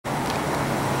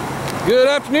Good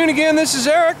afternoon again, this is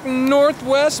Eric,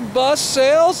 Northwest Bus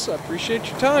Sales. I appreciate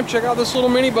your time. Check out this little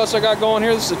minibus I got going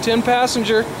here. This is a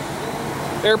 10-passenger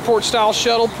airport style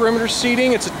shuttle perimeter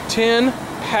seating. It's a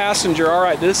 10-passenger. All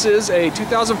right, this is a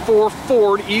 2004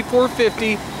 Ford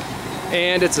E450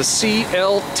 and it's a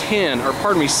CL10, or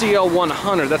pardon me,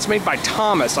 CL100. That's made by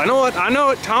Thomas. I know it,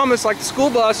 Thomas, like the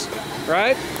school bus,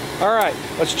 right? All right,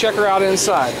 let's check her out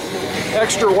inside.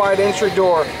 Extra wide entry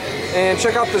door. And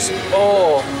check out this,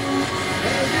 oh,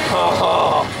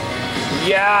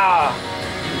 yeah,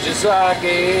 just like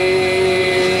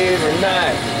every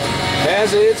night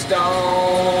as it's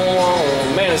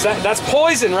dawn. Man, that's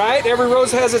poison, right? Every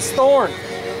rose has its thorn.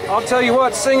 I'll tell you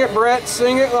what, sing it, Brett,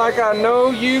 sing it like I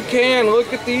know you can.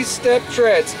 Look at these step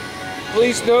treads.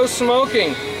 Please, no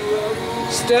smoking.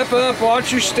 Step up,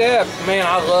 watch your step. Man,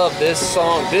 I love this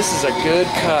song. This is a good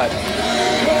cut.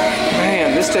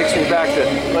 Man, this takes me back to,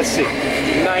 let's see,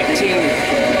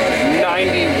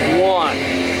 1991.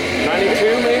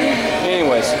 92 maybe?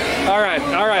 Anyways, all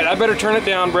right, I better turn it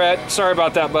down, Brett. Sorry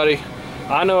about that, buddy.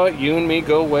 I know it, you and me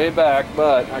go way back,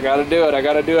 but I gotta do it, I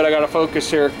gotta focus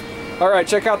here. All right,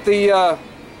 check out man,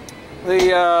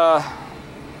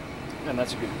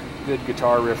 that's a good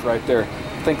guitar riff right there.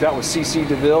 I think that was C.C.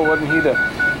 DeVille, wasn't he?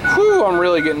 Whew, I'm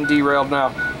really getting derailed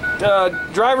now.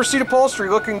 Driver's seat upholstery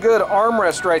looking good.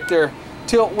 Armrest right there.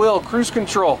 Tilt wheel, cruise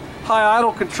control, high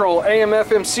idle control,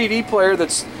 AM/FM CD player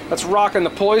that's rocking the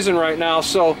poison right now.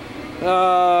 So,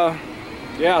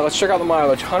 yeah, let's check out the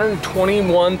mileage.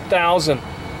 121,000,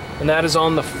 and that is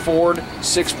on the Ford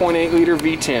 6.8 liter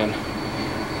V10.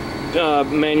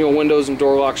 Manual windows and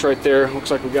door locks right there.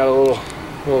 Looks like we got a little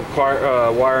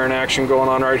wiring action going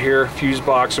on right here, fuse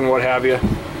box and what have you.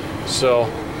 So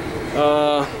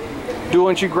dual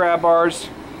entry grab bars,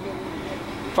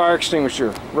 fire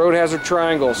extinguisher, road hazard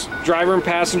triangles, driver and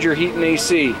passenger heat and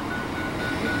AC.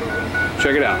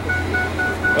 Check it out.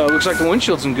 Looks like the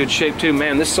windshield's in good shape too.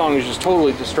 Man, this song is just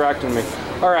totally distracting me.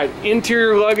 All right,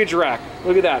 interior luggage rack.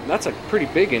 Look at that. That's a pretty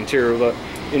big interior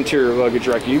luggage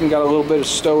rack. You even got a little bit of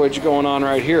stowage going on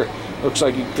right here. Looks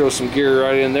like you can throw some gear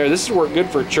right in there. This is work good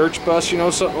for a church bus, you know,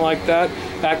 something like that.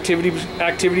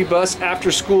 Activity bus,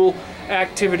 after school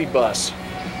activity bus.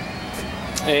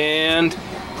 And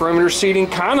perimeter seating,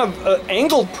 kind of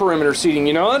angled perimeter seating,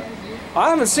 you know what? I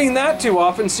haven't seen that too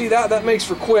often. See that makes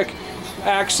for quick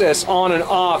access on and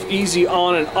off, easy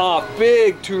on and off.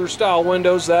 Big tour style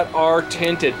windows that are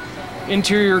tinted.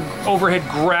 Interior overhead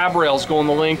grab rails going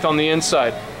the length on the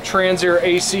inside. Trans-air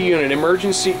AC unit,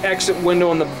 emergency exit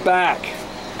window in the back.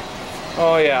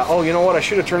 Oh yeah, oh, you know what? I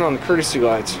should have turned on the courtesy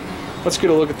lights. Let's get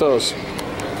a look at those.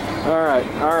 All right.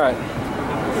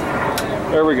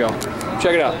 There we go.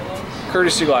 Check it out.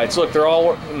 Courtesy lights. Look, they're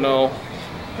all, no.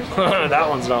 That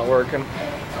one's not working.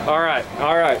 All right.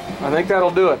 I think that'll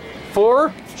do it.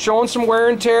 4, showing some wear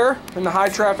and tear in the high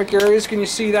traffic areas. Can you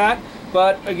see that?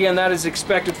 But again, that is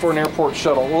expected for an airport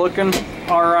shuttle. Looking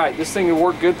all right. This thing will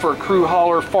work good for a crew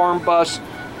hauler, farm bus.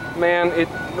 Man,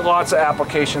 lots of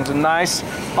applications. A nice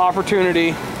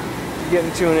opportunity to get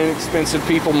into an inexpensive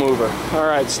people mover. All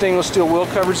right, stainless steel wheel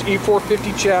covers,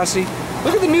 E450 chassis.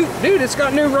 Look at the new, dude, it's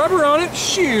got new rubber on it.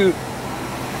 Shoot.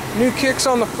 New kicks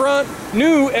on the front.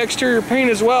 New exterior paint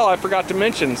as well, I forgot to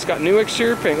mention. It's got new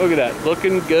exterior paint. Look at that,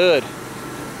 looking good.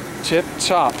 Tip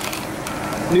top.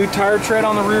 New tire tread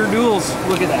on the rear duals.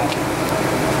 Look at that.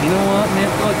 You know what, man?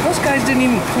 Look, those guys didn't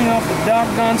even clean off the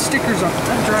doggone stickers off.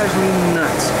 That drives me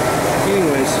nuts.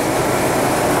 Anyways.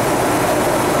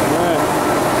 Alright.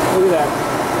 Look at that.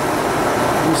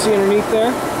 You see underneath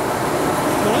there?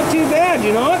 Not too bad,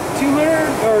 you know what?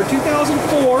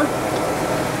 2004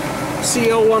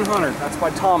 CL100. That's by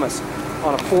Thomas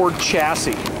on a Ford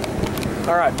chassis.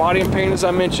 Alright, body and paint as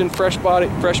I mentioned. Fresh body,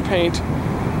 fresh paint.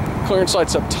 Clearance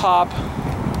lights up top.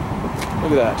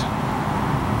 Look at that.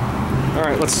 All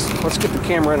right, let's get the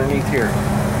camera underneath here.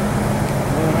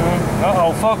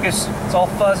 Uh-oh, focus. It's all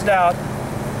fuzzed out.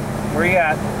 Where you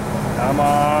at? Come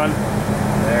on.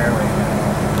 There we go.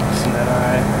 Isn't that all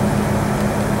right?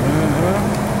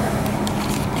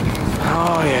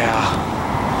 Oh, yeah.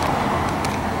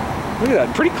 Look at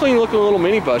that. Pretty clean looking little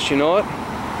minibus, you know what?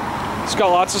 It's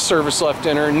got lots of service left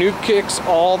in her. New kicks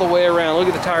all the way around. Look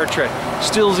at the tire tread.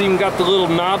 Still's even got the little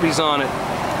knobbies on it.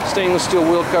 Stainless steel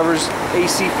wheel covers,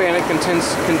 AC fan and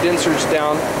condensers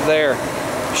down there.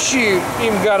 Shoot,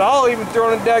 I'll even throw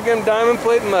in a daggum diamond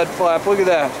plate mud flap. Look at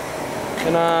that.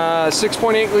 And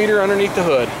 6.8 liter underneath the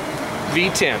hood.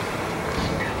 V10.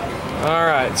 All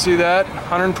right, see that?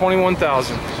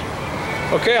 121,000.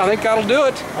 Okay, I think that'll do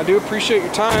it. I do appreciate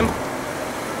your time.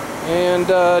 And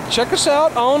check us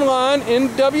out online,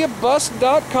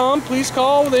 nwbus.com. Please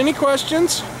call with any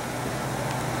questions.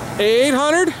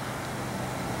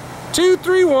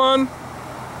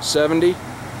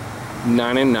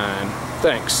 800-231-7099.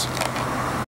 Thanks.